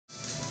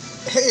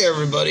Hey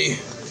everybody,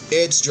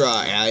 it's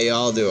Dry. How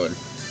y'all doing?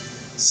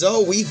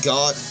 So we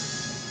got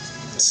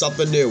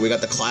something new. We got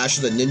the Clash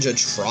of the Ninja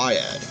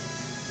Triad.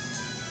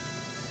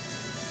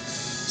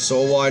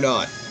 So why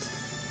not?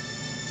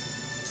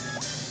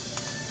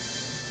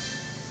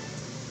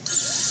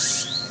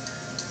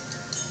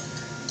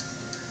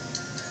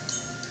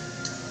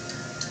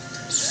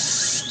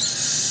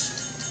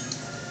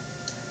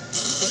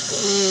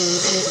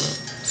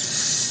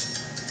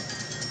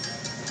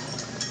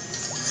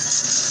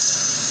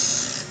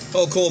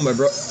 Oh cool, my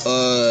Bert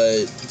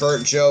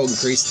Joe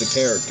increased the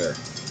character.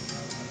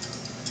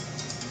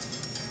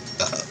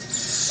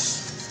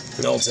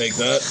 I'll take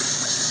that.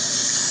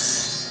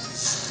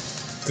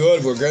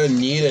 Good, we're gonna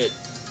need it.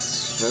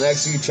 The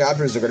next few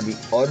chapters are gonna be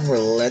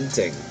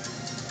unrelenting.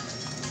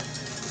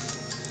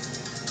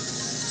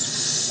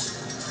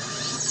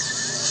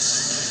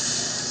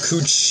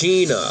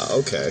 Cucina,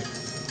 okay.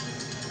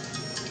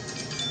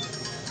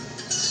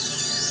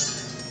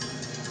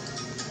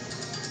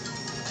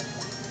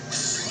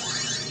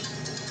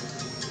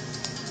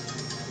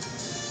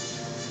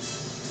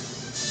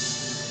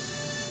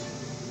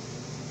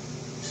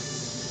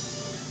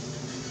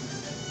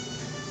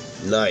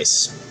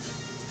 Nice.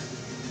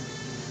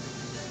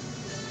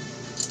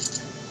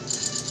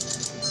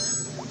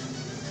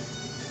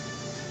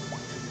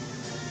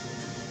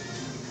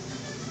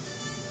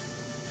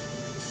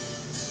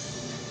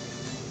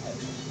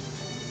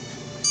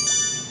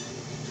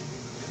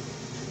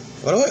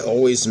 Why do I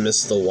always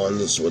miss the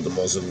ones with the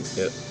most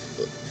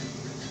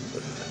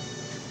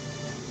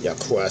yeah,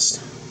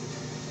 quest.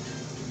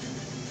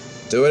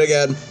 Do it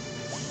again.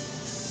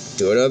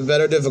 Do it at a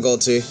better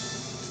difficulty.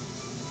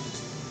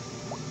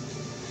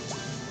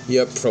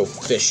 Yep,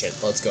 proficient.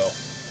 Let's go.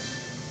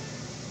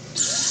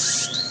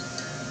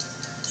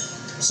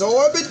 So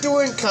I've been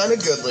doing kind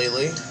of good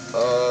lately.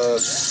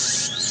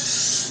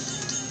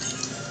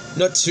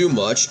 Not too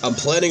much. I'm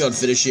planning on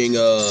finishing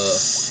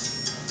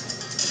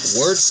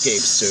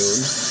Wordscape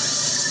soon.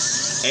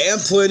 I am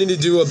planning to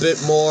do a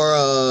bit more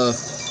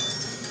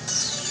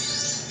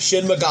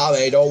Shin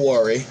Megami, don't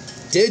worry.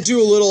 Did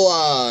do a little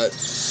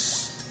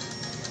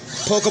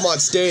Pokemon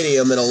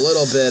Stadium and a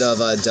little bit of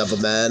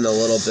Devilman, a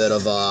little bit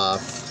of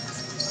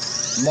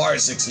Mario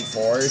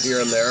 64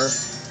 here and there,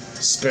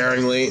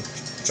 sparingly,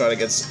 trying to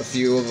get a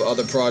few of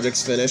other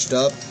projects finished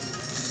up.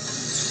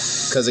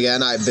 Because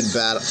again, I've just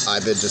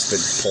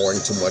been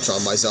pouring too much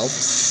on myself.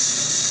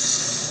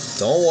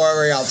 Don't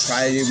worry, I'll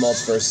try to do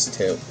Multiverse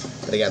too.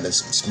 But again,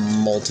 there's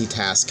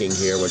multitasking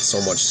here with so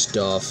much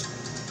stuff.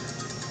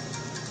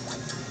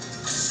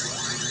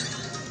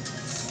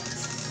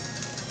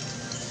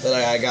 That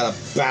I gotta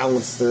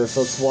balance through,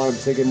 so that's why I'm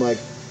taking like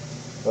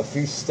a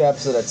few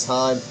steps at a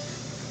time.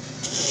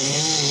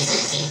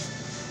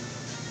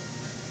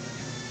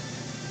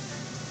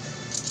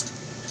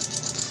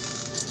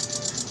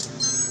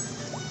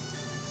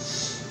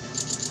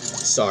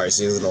 Sorry,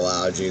 seasonal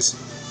allergies.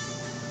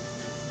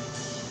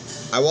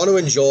 I want to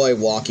enjoy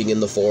walking in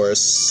the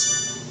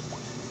forest,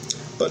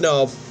 but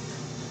no,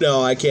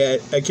 I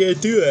can't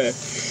do that.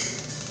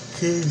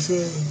 'Cause,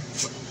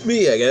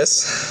 me, I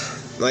guess.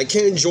 I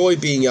can't enjoy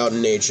being out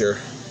in nature.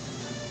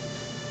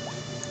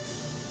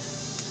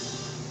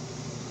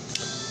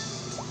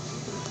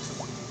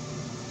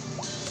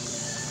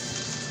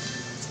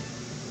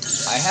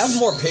 I have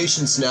more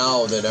patience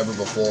now than ever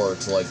before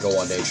to like go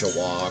on nature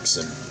walks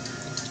and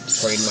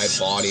train my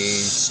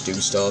body, do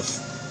stuff.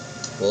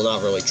 Well,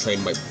 not really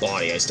train my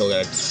body. I still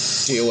gotta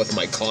deal with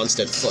my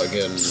constant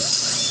fucking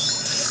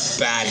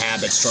bad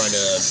habits trying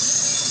to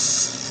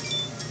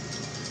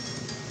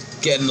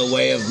get in the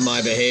way of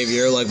my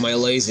behavior, like my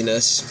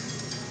laziness.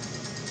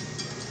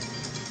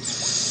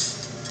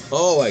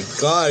 Oh my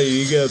god,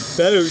 you get a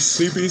better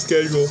sleeping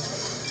schedule.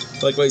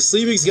 Like, my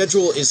sleeping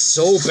schedule is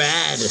so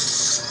bad.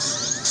 It's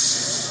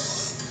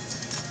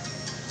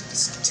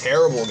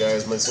terrible,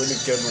 guys. My sleeping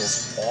schedule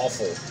is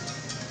awful.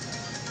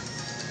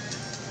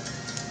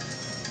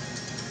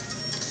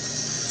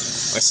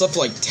 I slept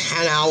like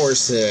 10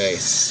 hours today.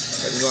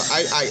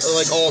 I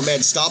like, oh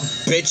man, stop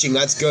bitching,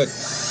 that's good.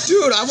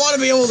 Dude, I want to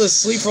be able to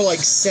sleep for like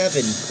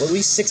 7, at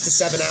least 6 to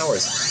 7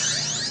 hours.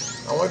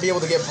 I want to be able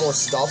to get more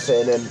stuff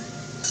in and,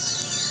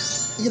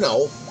 you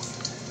know,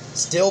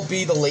 still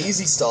be the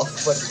lazy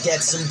stuff, but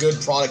get some good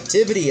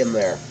productivity in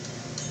there.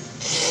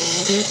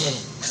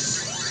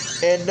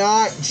 And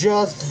not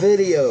just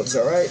videos,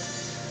 alright?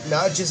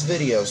 Not just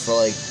videos for,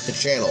 like, the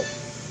channel.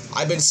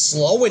 I've been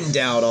slowing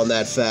down on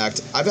that fact.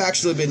 I've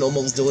actually been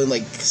almost doing,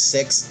 like,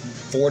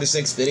 4 to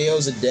 6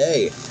 videos a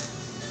day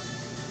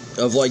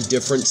of, like,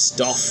 different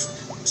stuff.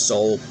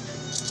 So,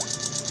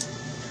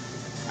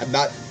 I'm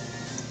not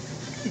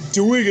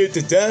doing it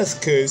to death,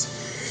 because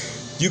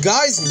you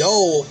guys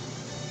know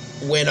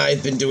when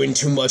I've been doing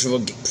too much of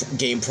a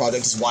game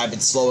project is why I've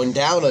been slowing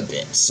down a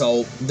bit.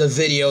 So, the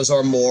videos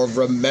are more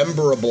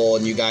rememberable,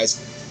 and you guys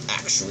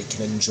actually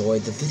can enjoy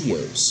the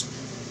videos.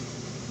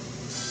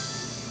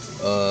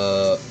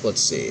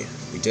 Let's see.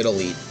 We did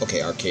Elite.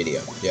 Okay,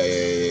 Arcadia.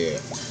 Yeah.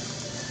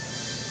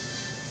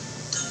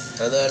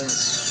 And then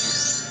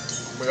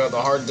We got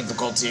the hard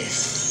difficulty.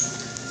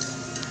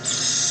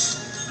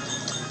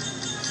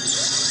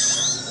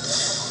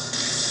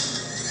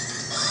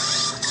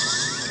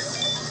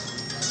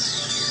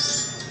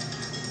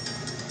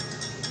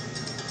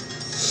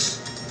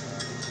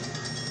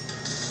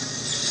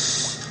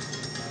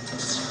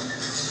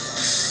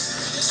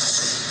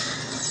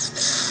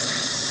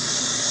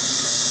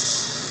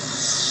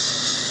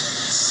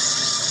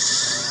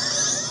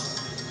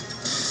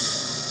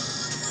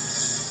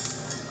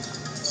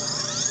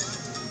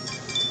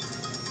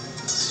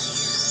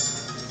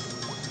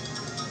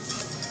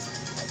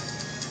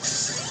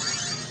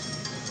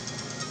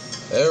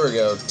 There we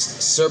go.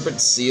 Serpent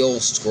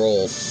Seal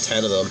Scroll.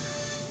 10 of them.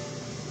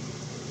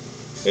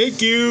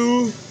 Thank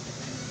you!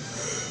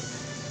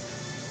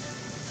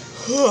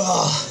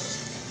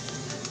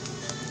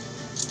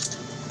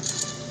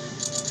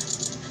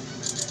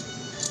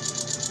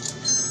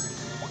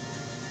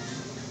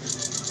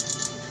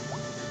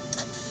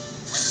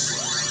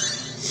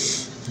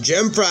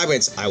 Gem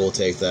fragments. I will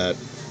take that.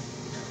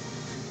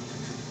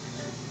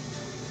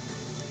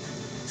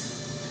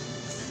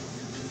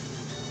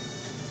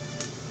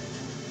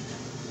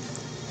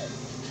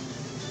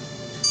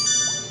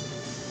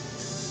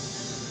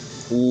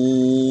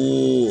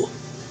 Ooh.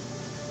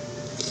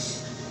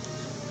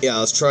 Yeah,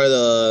 let's try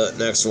the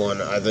next one.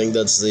 I think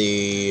that's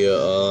the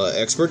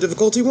expert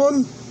difficulty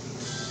one.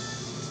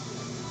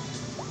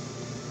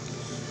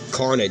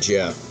 Carnage,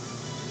 yeah.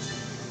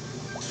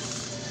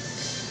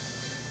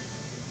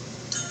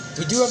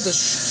 We do have to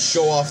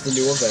show off the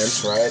new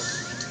events, right?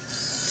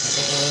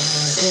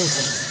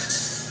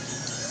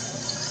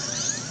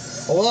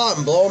 Hold on,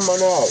 I'm blowing my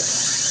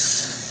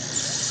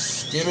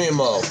nose. Give me a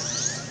mo.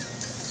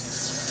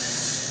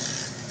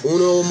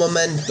 Uno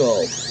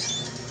momento.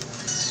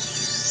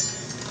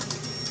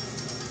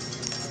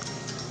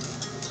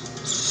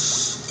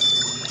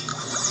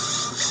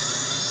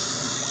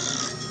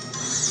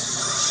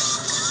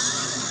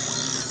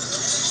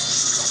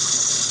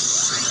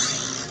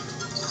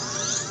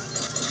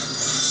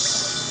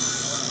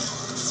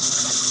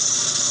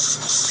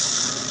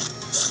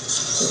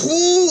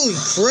 Holy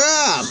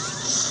crap!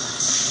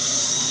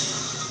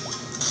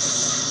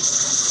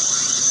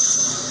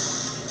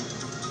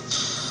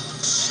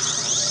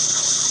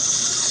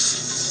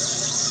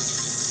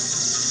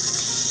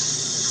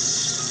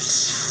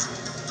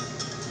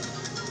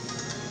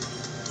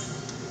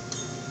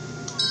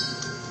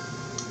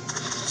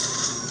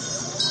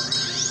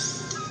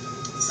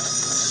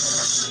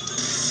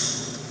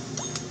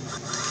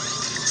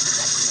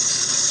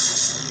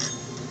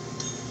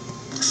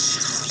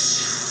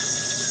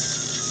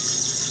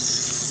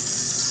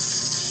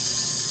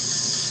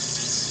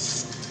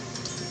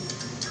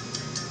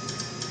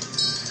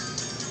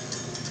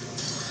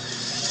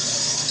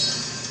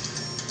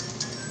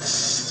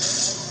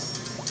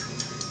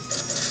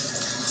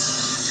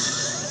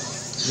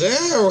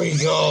 There we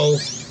go.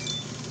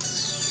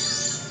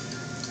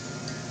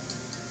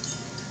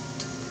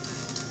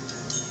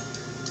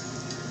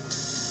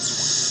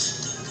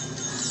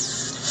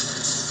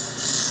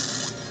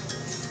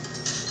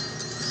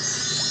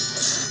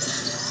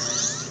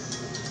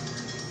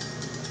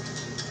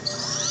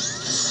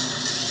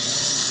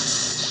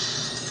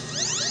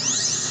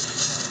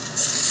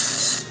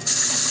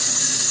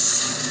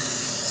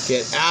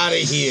 Get out of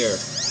here.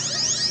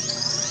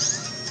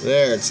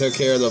 There, took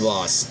care of the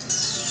boss.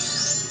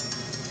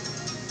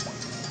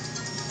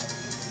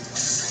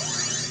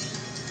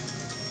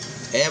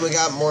 And we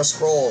got more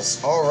scrolls.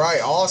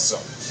 Alright,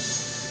 awesome.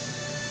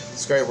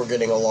 It's great we're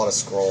getting a lot of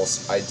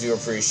scrolls. I do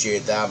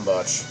appreciate that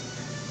much.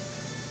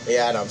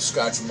 Yeah, and I'm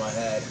scratching my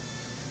head.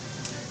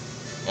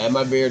 And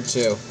my beard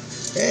too.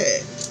 Hey,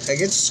 I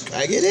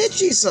get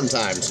itchy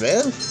sometimes,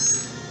 man.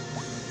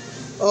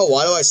 Oh,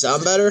 why do I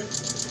sound better?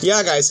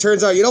 Yeah, guys,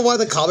 turns out, you know why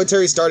the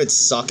commentary started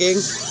sucking?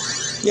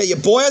 Yeah, your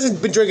boy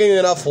hasn't been drinking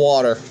enough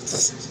water.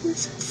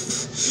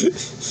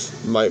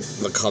 my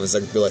comments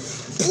like be like,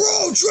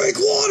 bro, drink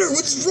water.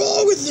 What's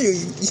wrong with you?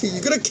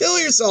 You're gonna kill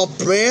yourself,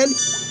 man.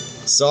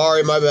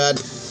 Sorry, my bad. I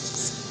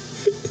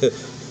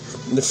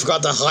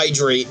forgot to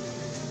hydrate.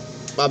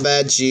 My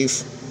bad,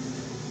 Chief.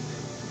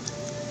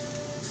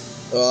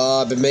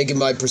 I've been making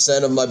my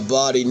percent of my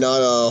body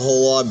not a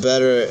whole lot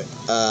better.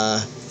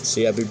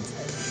 See, I've been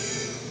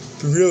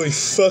really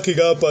fucking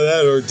up on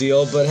that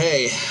ordeal, but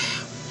hey.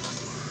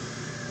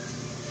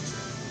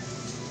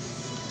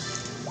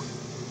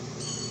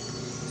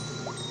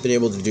 Been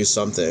able to do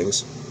some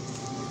things.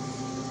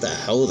 The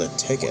hell are the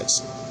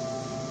tickets?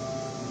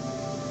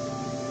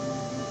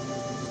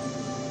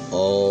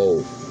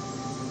 Oh.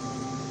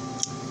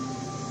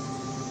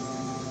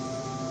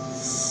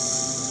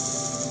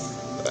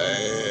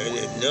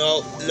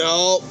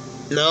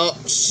 No.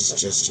 She's a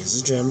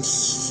gem.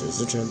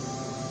 She's a gem.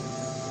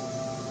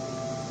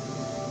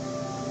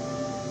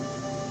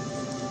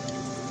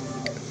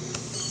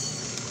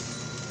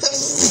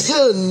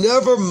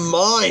 Never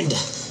mind.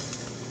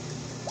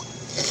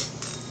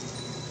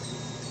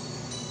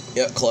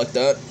 Yep, collect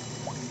that.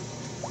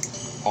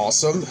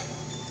 Awesome.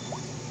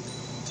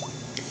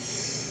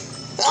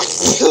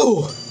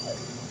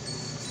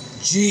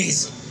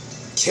 Jeez.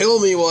 Kill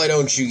me, why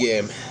don't you,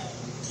 game?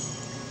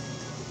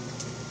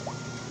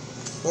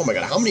 Oh my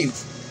god, how many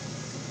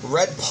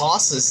red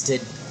passes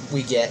did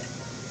we get?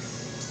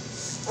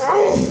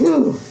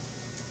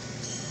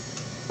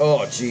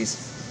 Oh, jeez.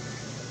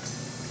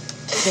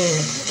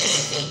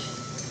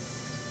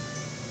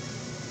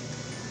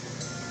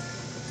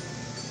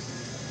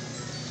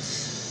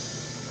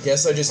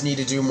 Guess I just need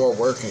to do more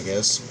work, I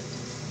guess.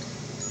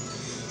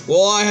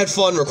 Well, I had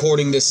fun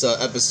recording this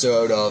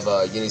episode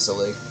of Unison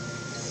League.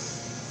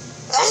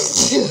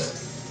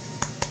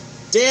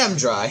 Damn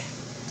dry.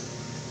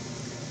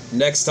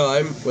 Next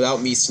time,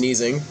 without me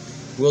sneezing,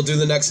 we'll do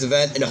the next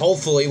event, and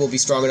hopefully we'll be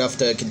strong enough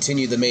to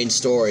continue the main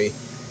story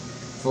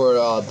for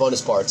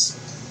bonus parts.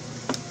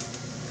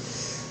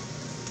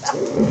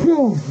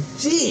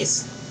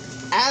 Jeez.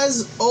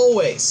 As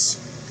always,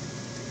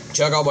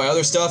 check out my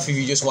other stuff if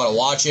you just want to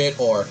watch it,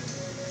 or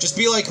just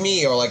be like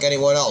me or like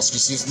anyone else.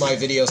 Just use my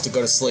videos to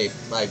go to sleep.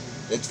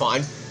 It's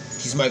fine.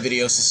 Use my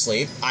videos to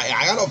sleep.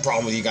 I got no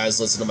problem with you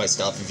guys listening to my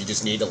stuff if you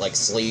just need to like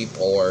sleep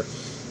or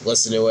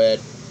listen to it.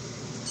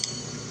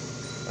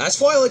 That's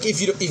why, like,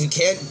 if you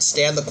can't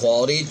stand the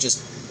quality,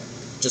 just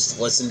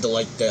listen to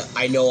like the.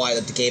 I know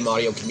that the game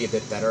audio can be a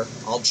bit better.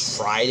 I'll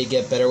try to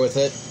get better with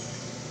it.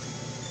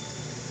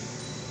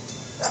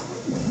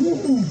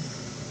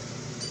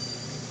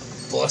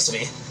 Bless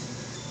me.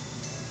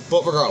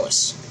 But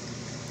regardless,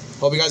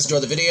 hope you guys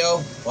enjoyed the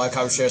video. Like,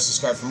 comment, share,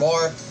 subscribe for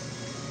more.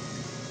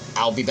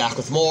 I'll be back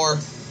with more.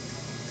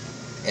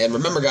 And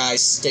remember,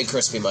 guys, stay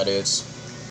crispy, my dudes.